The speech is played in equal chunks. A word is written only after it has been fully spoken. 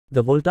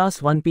The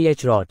Voltas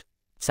 1PH ROT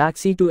SAC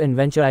C2-N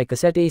Venture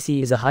I-Cassette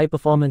AC is a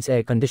high-performance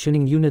air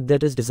conditioning unit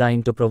that is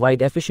designed to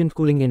provide efficient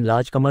cooling in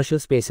large commercial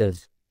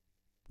spaces.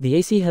 The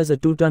AC has a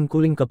 2-ton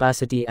cooling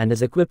capacity and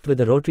is equipped with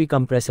a rotary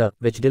compressor,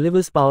 which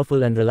delivers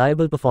powerful and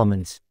reliable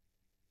performance.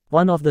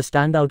 One of the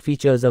standout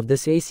features of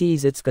this AC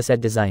is its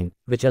cassette design,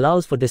 which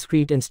allows for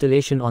discrete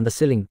installation on the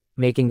ceiling,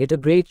 making it a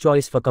great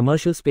choice for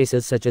commercial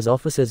spaces such as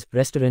offices,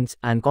 restaurants,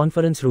 and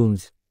conference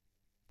rooms.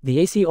 The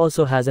AC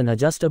also has an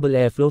adjustable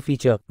airflow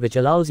feature, which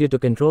allows you to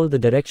control the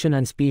direction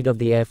and speed of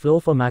the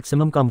airflow for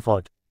maximum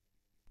comfort.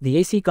 The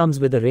AC comes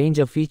with a range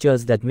of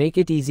features that make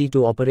it easy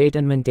to operate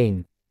and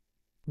maintain.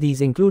 These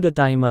include a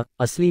timer,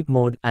 a sleep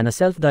mode, and a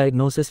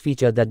self-diagnosis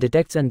feature that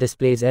detects and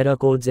displays error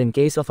codes in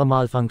case of a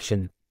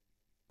malfunction.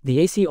 The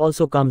AC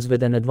also comes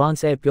with an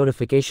advanced air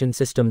purification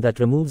system that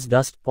removes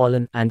dust,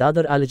 pollen, and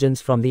other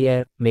allergens from the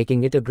air,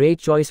 making it a great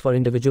choice for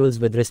individuals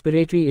with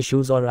respiratory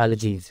issues or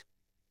allergies.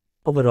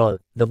 Overall,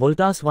 the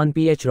Voltas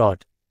 1PH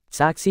ROT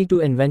SAC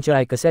C2-N Venture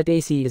I-Cassette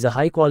AC is a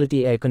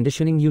high-quality air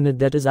conditioning unit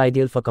that is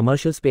ideal for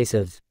commercial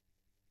spaces.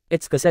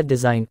 Its cassette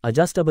design,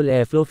 adjustable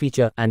airflow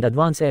feature, and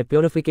advanced air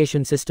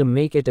purification system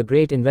make it a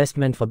great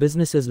investment for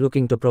businesses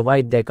looking to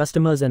provide their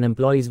customers and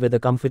employees with a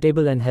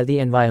comfortable and healthy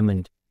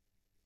environment.